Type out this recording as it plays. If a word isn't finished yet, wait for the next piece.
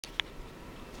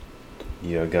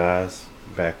Yeah, guys,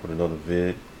 back with another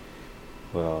vid.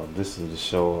 Well, this is the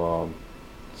show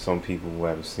some people who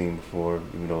haven't seen before,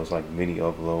 even though it's like mini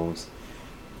uploads,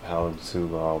 how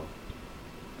to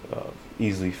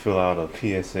easily fill out a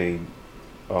PSA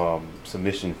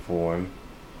submission form.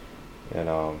 And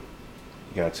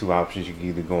you got two options. You can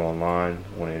either go online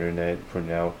on the internet,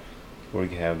 print it out, or you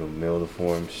can have them mail the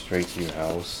form straight to your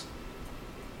house,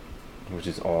 which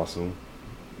is awesome.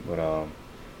 But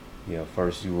yeah,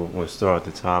 first you want to start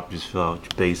at the top, just fill out your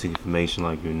basic information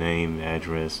like your name,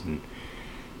 address, and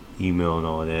email and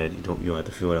all that. You don't have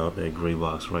to fill out that gray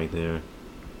box right there.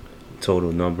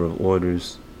 Total number of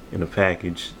orders in a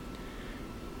package.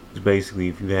 It's basically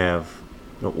if you have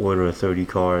an order of 30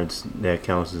 cards, that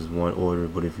counts as one order.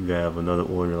 But if you have another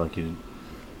order, like you're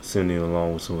sending it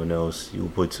along with someone else, you will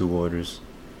put two orders.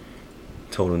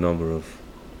 Total number of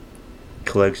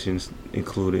collections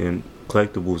included in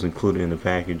collectibles included in the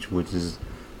package, which is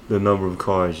the number of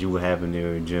cards you will have in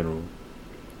there in general.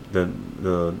 The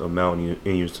amount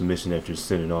in your submission that you're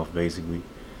sending off, basically.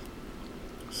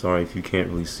 Sorry if you can't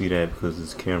really see that because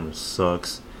this camera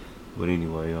sucks. But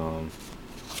anyway, of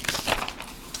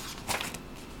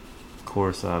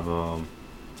course I've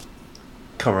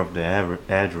covered up the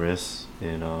address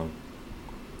and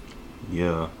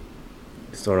yeah,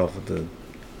 start off with the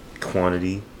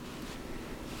quantity.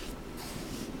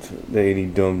 The 80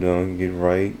 Dum Dum, get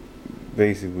right.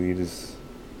 Basically, just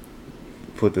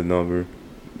put the number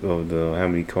of the how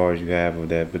many cards you have of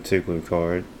that particular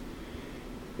card.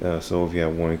 So if you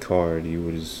have one card, you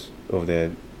would just of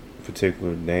that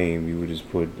particular name, you would just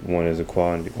put one as a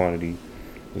quantity.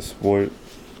 The sport,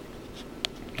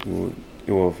 well,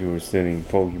 if you were sending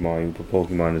Pokemon, you would put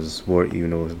Pokemon as a sport,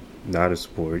 even though it's not a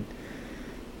sport.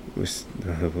 Which,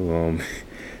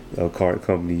 a card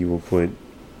company, you will put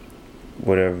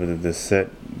whatever the set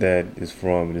that is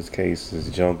from. In this case,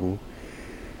 is Jungle.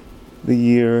 The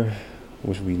year,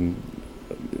 which would be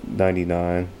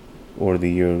 99, or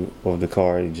the year of the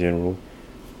card in general.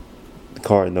 The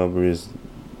card number is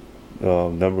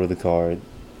number of the card.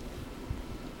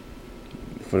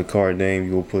 For the card name,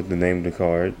 you will put the name of the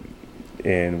card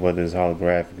and whether it's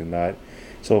holographic or not.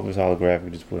 So if it's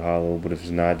holographic, just put holo, but if it's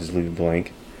not, just leave it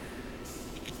blank.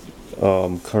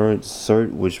 Current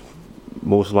cert, which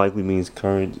most likely means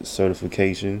current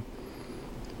certification,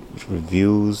 which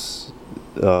reviews.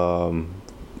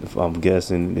 If I'm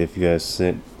guessing if you have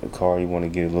sent a card, you want to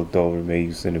get it looked over, maybe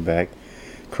you send it back.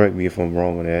 Correct me if I'm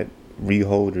wrong on that.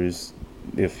 Reholders,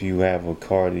 if you have a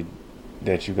card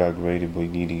that you got graded but you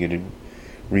need to get it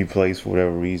replaced for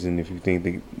whatever reason, if you think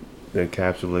the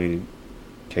encapsulated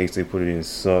case they put it in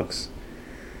sucks.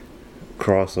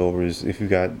 Crossovers, if you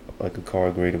got like a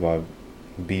card graded by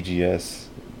BGS,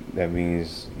 that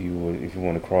means you would, if you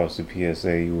want to cross the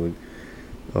PSA, you would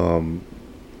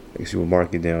I guess you would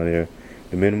mark it down there.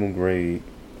 The minimum grade,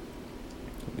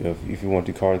 if you want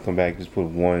the card to come back, just put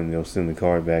one and they'll send the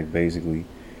card back, basically.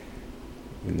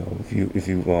 If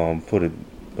you put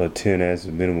a 10 as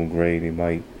a minimum grade, it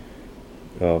might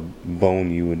bone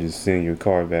you and just send your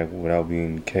card back without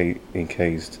being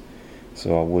encased.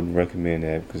 So I wouldn't recommend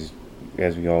that because,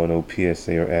 as we all know,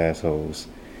 PSA are assholes.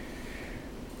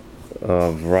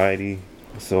 Variety.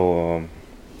 So,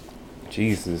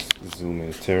 Jesus, this zoom in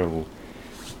is terrible.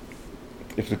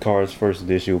 If the card is first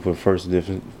edition, you'll put first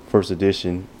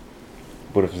edition.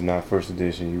 But if it's not first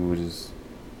edition, you would just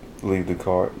leave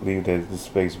the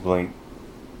space blank.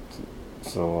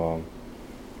 So,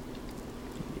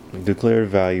 declared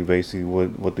value, basically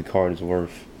what the card is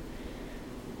worth,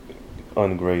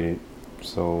 ungraded.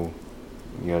 So,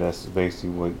 yeah, that's basically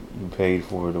what you paid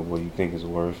for it or what you think it's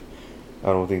worth. I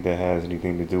don't think that has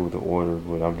anything to do with the order,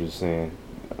 but I'm just saying,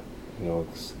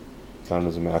 it's kind of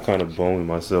doesn't matter. I kind of boned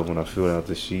myself when I filled out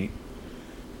the sheet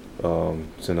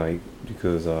tonight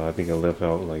because I think I left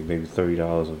out like maybe $30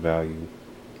 of value.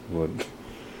 But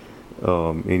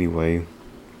anyway,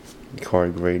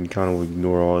 card grading, kind of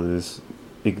ignore all this.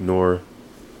 Ignore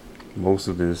most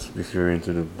of this if you're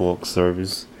into the bulk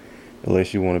service,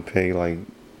 unless you want to pay like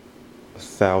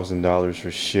 $1,000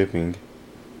 for shipping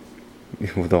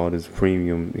with all this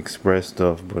premium express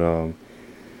stuff. But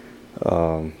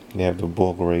you have the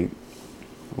bulk rate,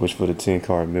 which for the 10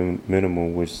 card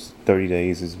minimum, which 30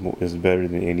 days is better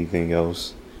than anything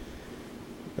else.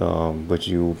 But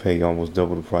you will pay almost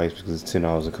double the price because it's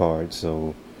 $10 a card.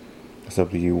 So it's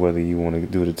up to you whether you want to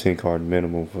do the 10 card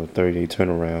minimum for a 30-day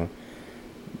turnaround.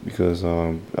 Because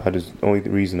only the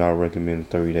reason I recommend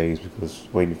 30 days because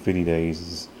waiting 50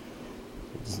 days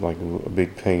is like a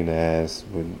big pain in the ass.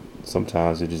 But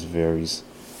sometimes it just varies.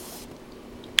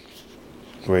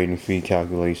 Grading fee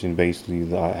calculation, basically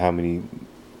how many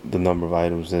the number of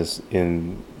items that's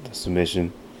in the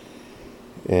submission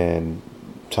and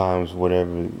times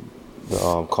whatever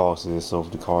the cost is. So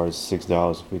if the card is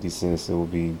 $6.50, it will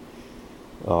be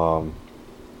um,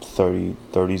 30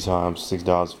 times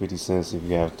 $6.50 if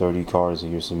you have 30 cards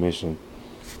in your submission.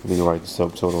 Then you write the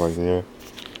subtotal right there.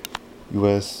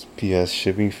 USPS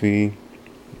shipping fee.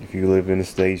 If you live in the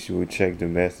States, you would check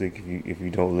domestic. If you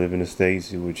don't live in the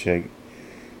States, you would check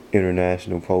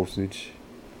international postage.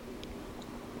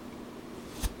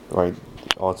 Right,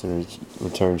 alternate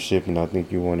return shipping. I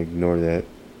think you want to ignore that.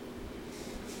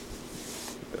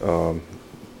 Um,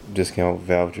 Discount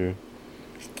voucher.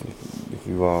 If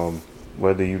you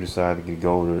whether you decide to get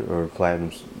gold or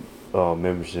platinum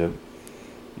membership,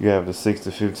 you have the 6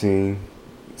 to 15.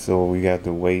 So we got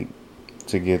to wait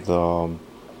to get the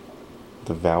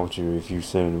voucher if you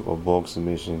send a bulk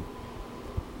submission.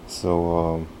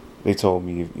 So they told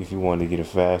me if you want to get it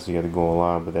fast, you got to go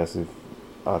online. But that's if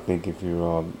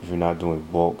you're not doing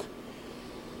bulk.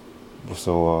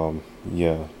 So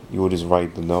yeah, you would just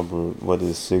write the number, whether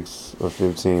it's 6 or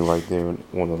 15, right there on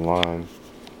the line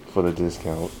for the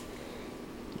discount.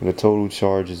 And the total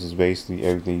charges is basically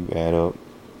everything you add up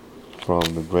from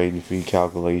the grading fee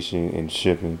calculation and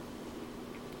shipping.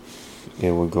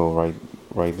 It would go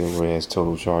right there where it has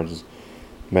total charges.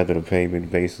 Method of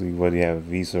payment, basically whether you have a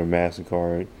Visa or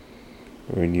MasterCard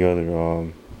or any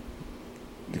other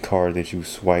the card that you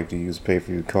swipe to use to pay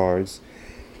for your cards.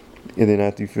 And then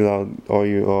after you fill out all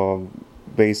your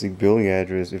basic billing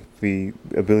address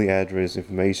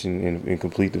information and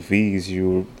complete the fees,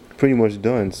 you're pretty much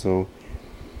done. So,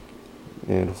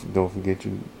 and don't forget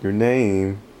your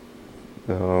name.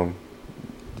 Um,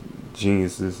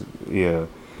 Geniuses, yeah.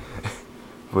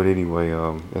 But anyway,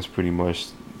 that's pretty much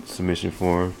submission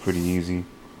form. Pretty easy.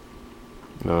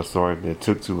 Sorry if that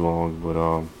took too long, but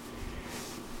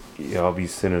yeah, I'll be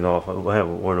sending off. I have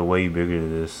an order way bigger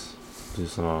than this.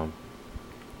 Just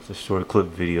it's a short clip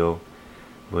video.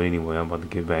 But anyway, I'm about to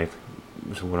get back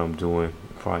to what I'm doing.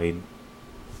 Probably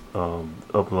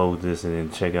upload this and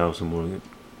then check out some more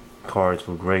cards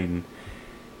for grading.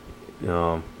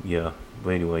 Yeah. But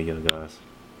anyway, yeah, guys.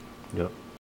 Yep.